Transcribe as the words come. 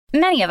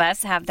Many of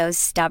us have those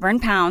stubborn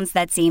pounds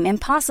that seem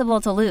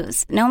impossible to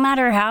lose, no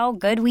matter how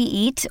good we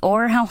eat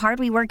or how hard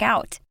we work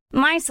out.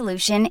 My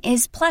solution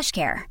is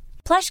PlushCare.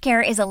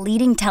 PlushCare is a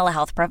leading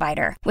telehealth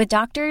provider with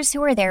doctors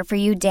who are there for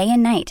you day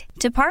and night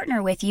to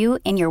partner with you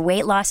in your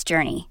weight loss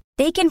journey.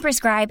 They can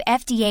prescribe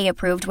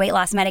FDA-approved weight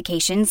loss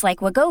medications like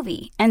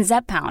Wegovy and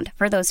Zepbound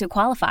for those who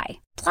qualify.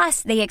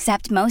 Plus, they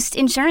accept most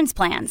insurance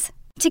plans.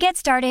 To get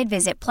started,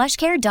 visit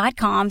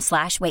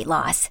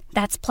plushcare.com/weightloss.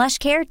 That's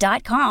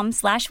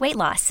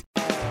plushcare.com/weightloss.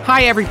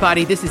 Hi,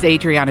 everybody. This is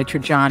Adriana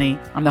Trajani.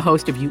 I'm the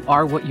host of You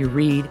Are What You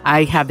Read.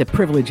 I have the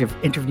privilege of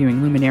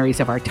interviewing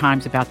luminaries of our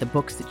times about the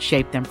books that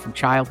shaped them from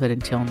childhood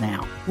until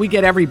now. We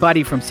get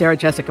everybody from Sarah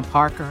Jessica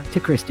Parker to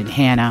Kristen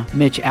Hanna,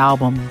 Mitch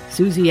Albom,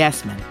 Susie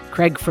Essman,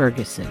 Craig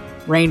Ferguson,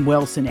 Rainn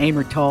Wilson,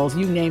 Amor Tolls,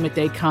 you name it,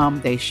 they come,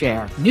 they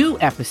share. New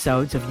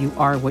episodes of You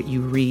Are What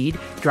You Read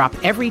drop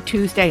every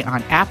Tuesday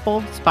on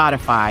Apple,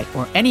 Spotify,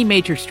 or any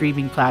major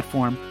streaming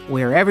platform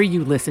wherever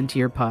you listen to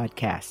your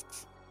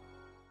podcasts.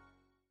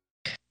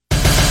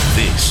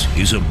 This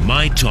is a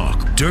My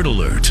Talk Dirt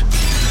Alert.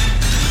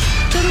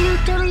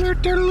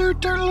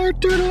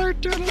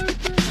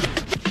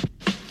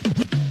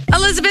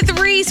 Elizabeth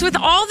Reese with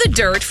all the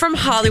dirt from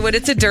Hollywood.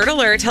 It's a Dirt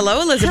Alert.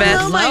 Hello, Elizabeth.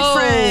 Hello, my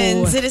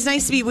friends. It is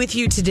nice to be with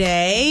you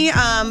today.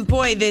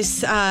 Boy,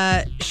 this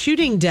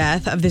shooting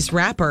death of this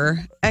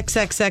rapper,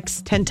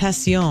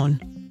 XXXTencion.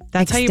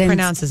 That's how you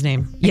pronounce his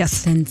name.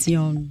 Yes.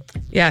 Tencion.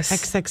 Yes.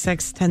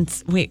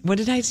 XXXTencion. Wait, what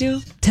did I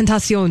do?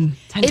 Tentacion.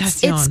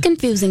 It's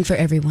confusing for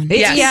everyone. It's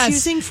Yes.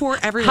 confusing for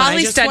everyone. Holly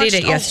I just studied watched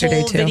it yesterday,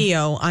 a whole too.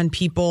 video on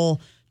people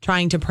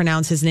trying to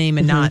pronounce his name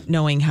and not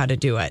knowing how to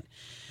do it.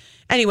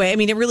 Anyway, I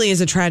mean, it really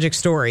is a tragic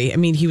story. I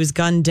mean, he was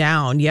gunned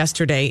down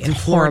yesterday in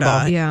Florida.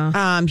 Horrible.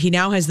 Yeah. He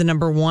now has the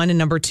number 1 and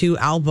number 2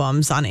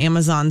 albums on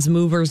Amazon's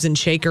Movers and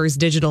Shakers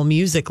digital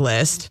music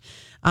list.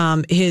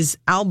 His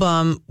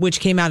album, which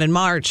came out in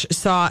March,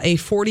 saw a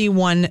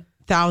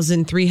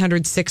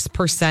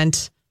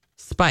 41,306%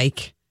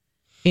 spike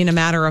in a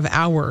matter of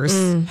hours.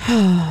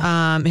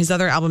 His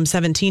other album,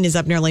 17, is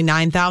up nearly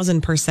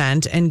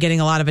 9,000% and getting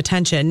a lot of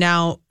attention.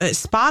 Now,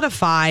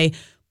 Spotify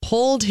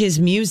pulled his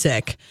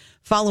music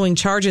following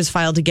charges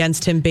filed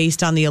against him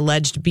based on the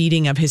alleged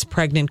beating of his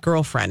pregnant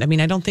girlfriend. I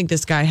mean, I don't think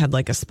this guy had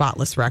like a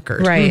spotless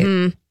record.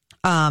 Right.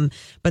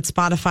 But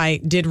Spotify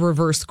did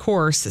reverse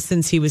course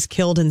since he was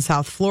killed in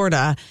South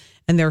Florida,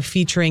 and they're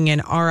featuring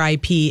an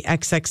RIP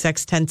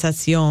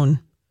XXXTencion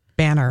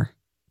banner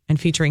and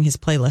featuring his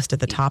playlist at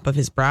the top of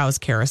his browse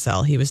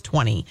carousel. He was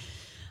 20.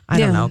 I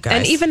don't know, guys.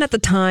 And even at the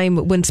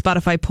time when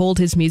Spotify pulled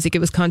his music, it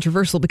was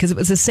controversial because it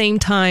was the same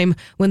time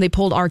when they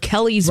pulled R.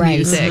 Kelly's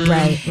music.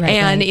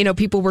 And, you know,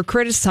 people were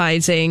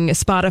criticizing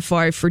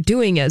Spotify for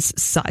doing as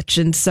such.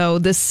 And so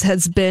this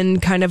has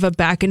been kind of a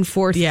back and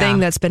forth thing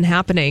that's been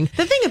happening.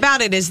 The thing about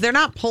it is they're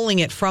not pulling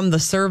it from the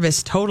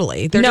service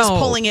totally. They're just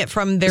pulling it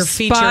from their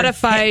featured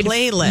Spotify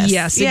playlist.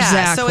 Yes,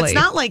 exactly. So it's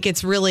not like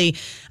it's really,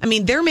 I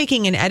mean, they're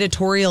making an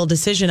editorial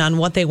decision on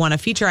what they want to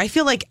feature. I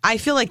feel like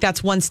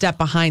that's one step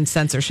behind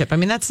censorship. I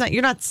mean,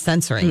 you're not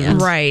censoring it.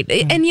 Right.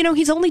 And, you know,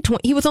 he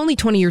was only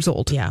 20 years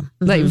old. Yeah.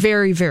 Like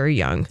very, very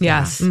young.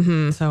 Yes.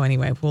 So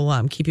anyway,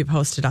 we'll keep you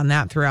posted on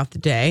that throughout the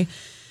day.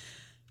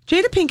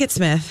 Jada Pinkett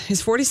Smith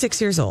is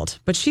 46 years old,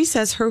 but she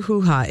says her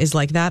hoo-ha is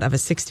like that of a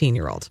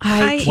 16-year-old.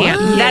 I can't.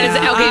 That is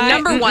okay.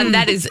 Number one,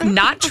 that is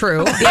not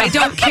true. I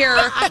don't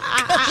care.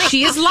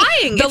 She is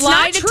lying. The it's lie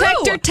not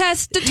detector true.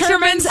 test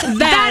determines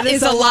that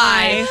is a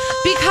lie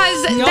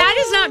because that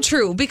is not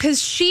true. Because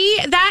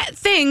that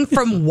thing,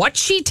 from what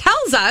she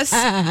tells us,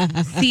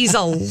 sees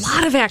a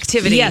lot of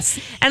activity. Yes,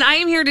 and I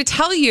am here to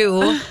tell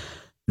you.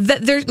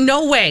 That there's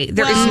no way.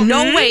 There is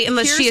no way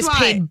unless she has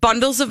paid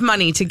bundles of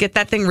money to get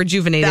that thing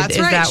rejuvenated. That's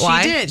is right. That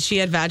why? She did. She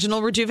had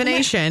vaginal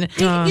rejuvenation.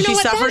 She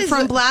suffered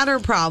from bladder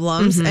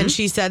problems, and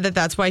she said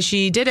that's why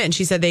she did it. And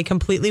she said they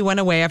completely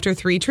went away after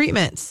 3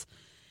 treatments.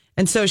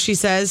 And so she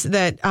says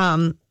that,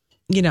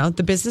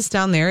 the business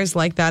down there is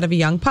like that of a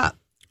young pup.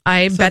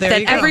 I bet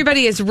that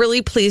everybody is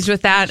really pleased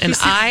with that. And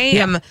I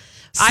am...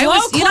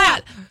 We're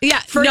not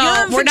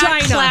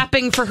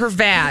clapping for her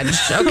vag.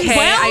 Okay,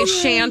 I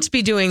shan't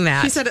be doing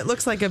that. She said it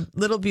looks like a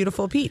little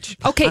beautiful peach.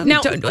 Okay,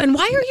 now, and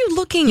why are you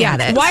looking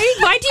at it?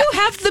 Why do you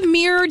have the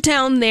mirror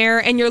down there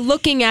and you're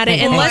looking at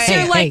it unless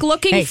you're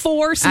looking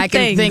for some things?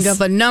 I can think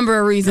of a number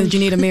of reasons you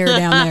need a mirror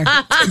down there.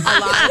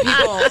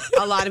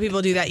 A lot of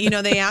people do that. You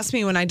know, they asked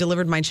me when I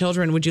delivered my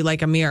children, would you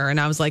like a mirror? And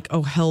I was like,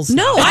 oh, hell's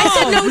no. I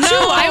said no, too.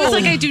 I was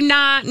like, I do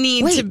not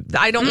need to.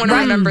 I don't want to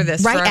remember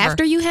this right forever.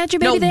 after you had your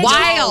baby?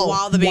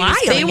 While the baby's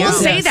they will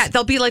say that.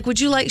 They'll be like,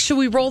 should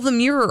we roll the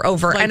mirror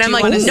over? And I'm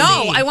like,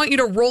 no, I want you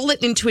to roll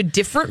it into a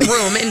different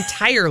room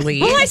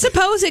entirely. Well, I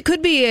suppose it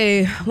could be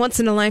a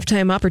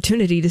once-in-a-lifetime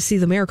opportunity to see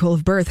the miracle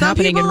of birth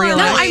happening in real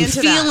life. No, I'm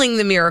feeling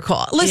the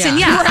miracle. Listen,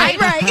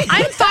 right.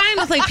 I'm fine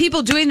with like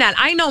people doing that.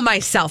 I know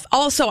myself.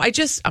 Also, I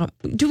just, I'm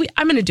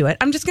going to do it.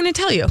 I'm just going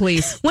to tell you.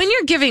 Please. When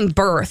you're giving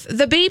birth,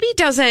 the baby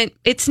doesn't,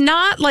 it's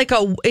not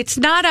a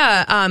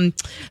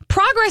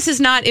progress is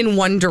not in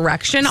one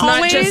direction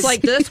always. Not just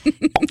like this.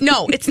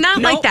 No, it's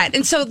not like that.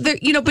 And so,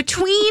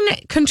 between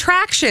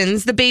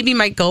contractions, the baby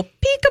might go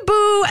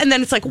peekaboo, and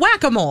then it's like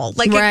whack-a-mole.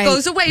 Like it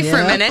goes away for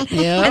a minute.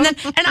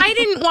 And I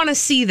didn't want to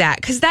see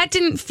that because that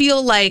didn't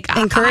feel like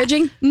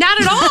encouraging. Not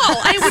at all.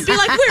 I would be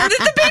like, where did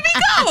the baby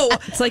go?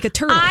 It's like a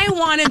turtle. I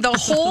wanted the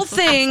whole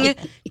thing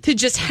to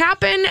just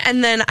happen,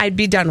 and then I'd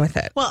be done with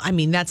it. Well, I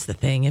mean, that's the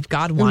thing. If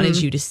God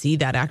wanted you to see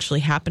that actually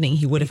happening,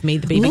 he would have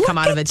made the baby come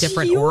out of a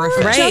different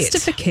orifice. Right.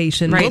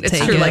 Justification. Right. We'll It's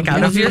take true, it. like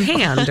out of your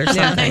hand or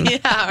something.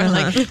 Yeah, or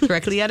like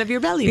directly out of your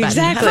belly button.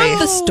 Exactly. From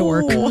the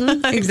stork.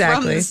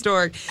 Exactly. From the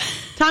stork.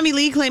 Tommy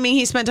Lee claiming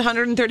he spent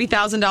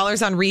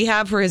 $130,000 on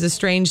rehab for his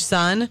estranged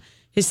son.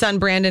 His son,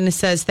 Brandon,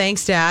 says,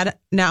 thanks, Dad.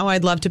 Now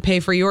I'd love to pay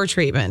for your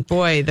treatment.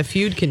 Boy, the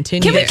feud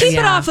continues. Can we keep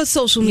it off of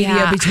social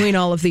media between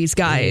all of these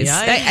guys?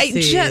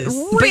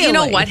 But you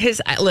know what?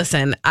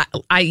 Listen,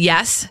 I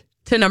yes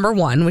to number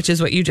one, which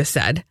is what you just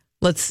said.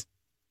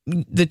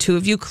 The two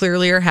of you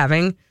clearly are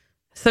having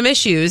some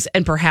issues,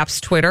 and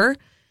perhaps Twitter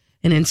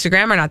and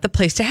Instagram are not the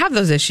place to have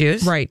those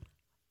issues. Right.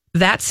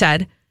 That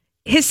said,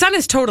 his son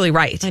is totally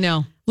right. I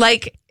know.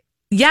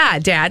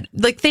 Dad,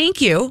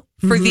 thank you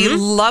for the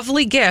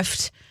lovely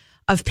gift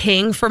of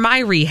paying for my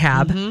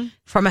rehab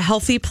from a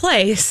healthy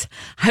place.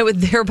 I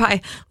would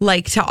thereby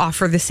like to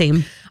offer the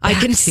same. I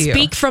can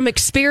speak from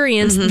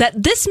experience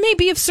that this may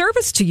be of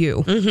service to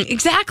you.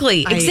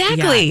 Exactly.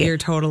 You're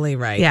totally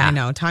right. Yeah. I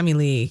know. Tommy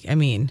Lee, I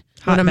mean,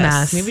 what a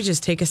mess. Maybe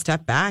just take a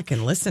step back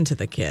and listen to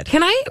the kid.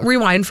 Can I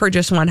rewind for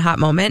just one hot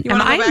moment? You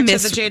want to go back to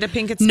the Jada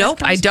Pinkett?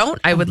 Nope, I don't.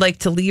 I would like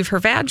to leave her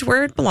vag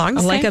where it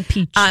belongs. Like a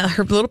peach.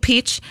 Her little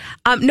peach.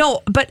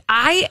 No, but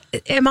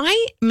am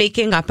I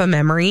making up a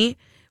memory?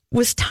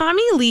 Was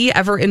Tommy Lee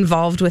ever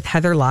involved with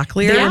Heather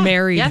Locklear? They're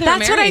married. Yeah,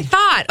 That's what I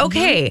thought.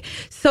 Okay.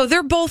 So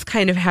they're both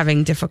kind of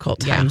having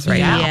difficult times right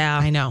now. Yeah,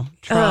 I know.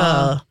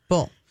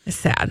 Trouble. It's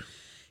sad.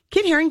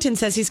 Kit Harington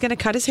says he's going to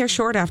cut his hair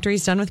short after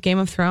he's done with Game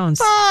of Thrones.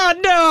 Oh,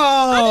 no.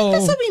 I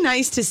think this will be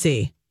nice to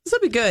see. This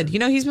will be good.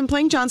 He's been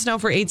playing Jon Snow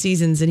for 8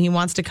 seasons and he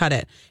wants to cut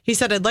it. He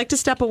said, I'd like to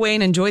step away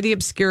and enjoy the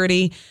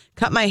obscurity,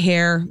 cut my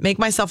hair, make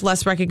myself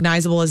less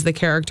recognizable as the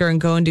character, and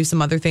go and do some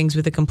other things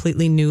with a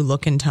completely new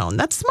look and tone.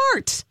 That's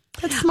smart.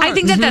 I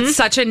think that's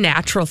such a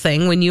natural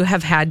thing when you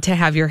have had to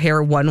have your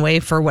hair one way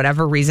for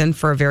whatever reason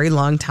for a very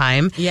long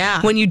time. Yeah.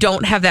 When you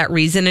don't have that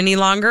reason any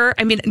longer,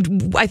 I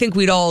mean, I think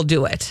we'd all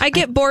do it. I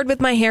get bored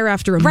with my hair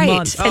after a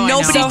month. And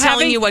nobody's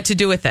telling you what to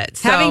do with it.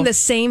 So. Having the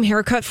same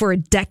haircut for a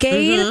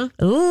decade?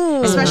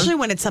 Ooh. Especially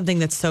when it's something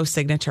that's so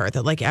signature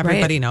that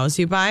everybody knows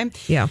you by.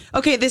 Yeah.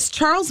 Okay, this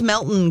Charles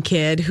Melton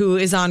kid who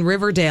is on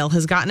Riverdale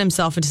has gotten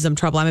himself into some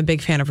trouble. I'm a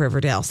big fan of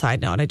Riverdale,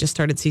 side note. I just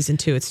started season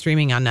 2. It's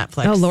streaming on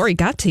Netflix. Oh, Lori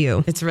got to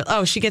you. It's real.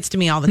 Oh, she gets to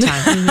me all the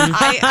time.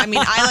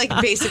 I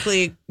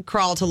basically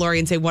crawl to Lori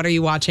and say, what are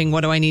you watching?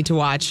 What do I need to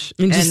watch?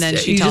 And then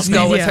she tells me.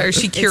 Go with her.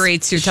 She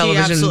curates your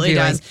television. She absolutely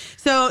viewing. does.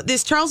 So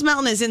this Charles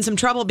Melton is in some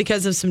trouble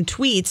because of some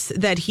tweets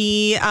that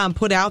he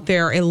put out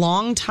there a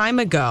long time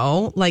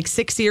ago, like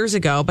 6 years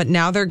ago, but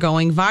now they're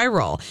going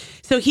viral.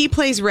 So he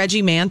plays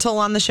Reggie Mantle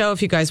on the show.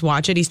 If you guys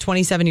watch it, he's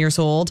 27 years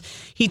old.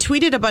 He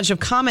tweeted a bunch of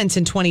comments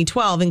in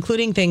 2012,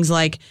 including things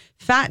like,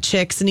 fat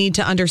chicks need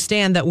to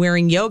understand that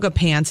wearing yoga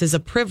pants is a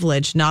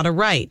privilege, not a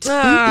right.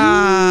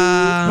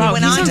 Wow,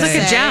 he sounds like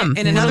a gem.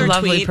 In another what a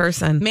lovely tweet,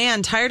 person.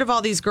 Man, tired of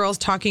all these girls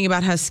talking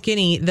about how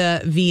skinny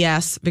the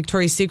VS,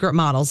 Victoria's Secret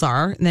models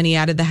are. And then he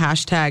added the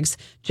hashtags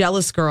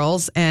jealous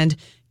girls and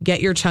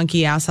get your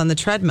chunky ass on the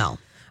treadmill.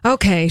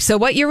 Okay, so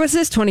what year was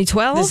this?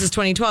 2012? This is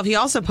 2012. He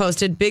also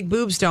posted, big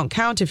boobs don't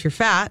count if you're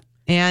fat,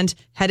 and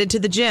headed to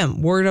the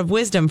gym. Word of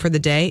wisdom for the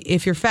day,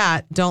 if you're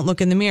fat, don't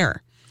look in the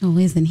mirror. Oh,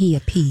 isn't he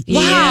a peach?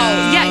 Wow.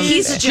 Yeah, he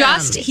is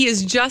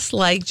just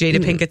like Jada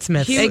Pinkett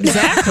Smith.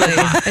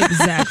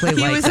 Exactly.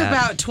 He was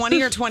about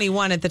 20 or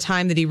 21 at the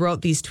time that he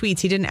wrote these tweets.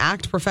 He didn't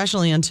act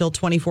professionally until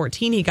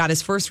 2014. He got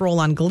his first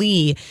role on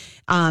Glee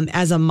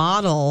as a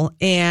model,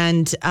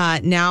 and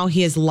now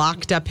he has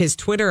locked up his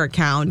Twitter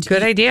account.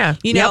 Good idea.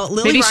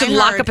 Lily maybe he should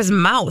lock Reinhart- up his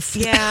mouth.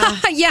 Yeah.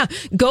 Yeah,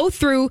 go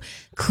through,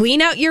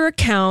 clean out your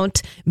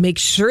account, make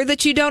sure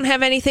that you don't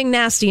have anything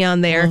nasty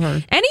on there.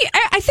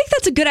 I think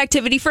that's a good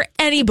activity for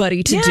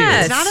anybody to do.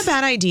 It's not a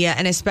bad idea,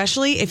 and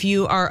especially if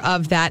you are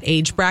of that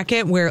age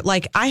bracket where,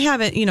 I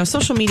haven't,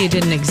 social media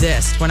didn't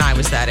exist when I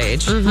was that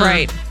age.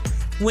 Right.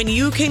 When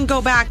you can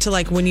go back to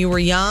when you were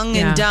young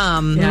and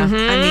dumb, I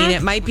mean,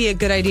 it might be a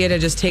good idea to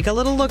just take a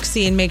little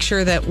look-see and make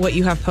sure that what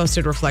you have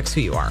posted reflects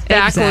who you are.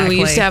 Back when we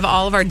used to have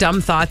all of our dumb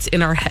thoughts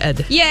in our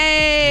head.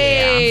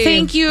 Yay!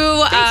 Thank you,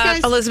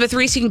 guys. Elizabeth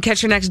Reese. You can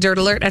catch your next Dirt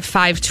Alert at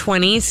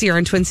 5:20. See her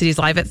in Twin Cities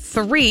Live at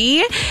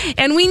 3.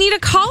 And we need a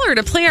caller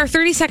to play our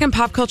 30-second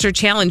pop culture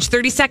challenge.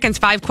 30 seconds,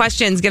 5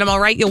 questions. Get them all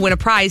right. You'll win a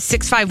prize.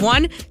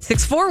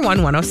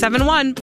 651-641-1071.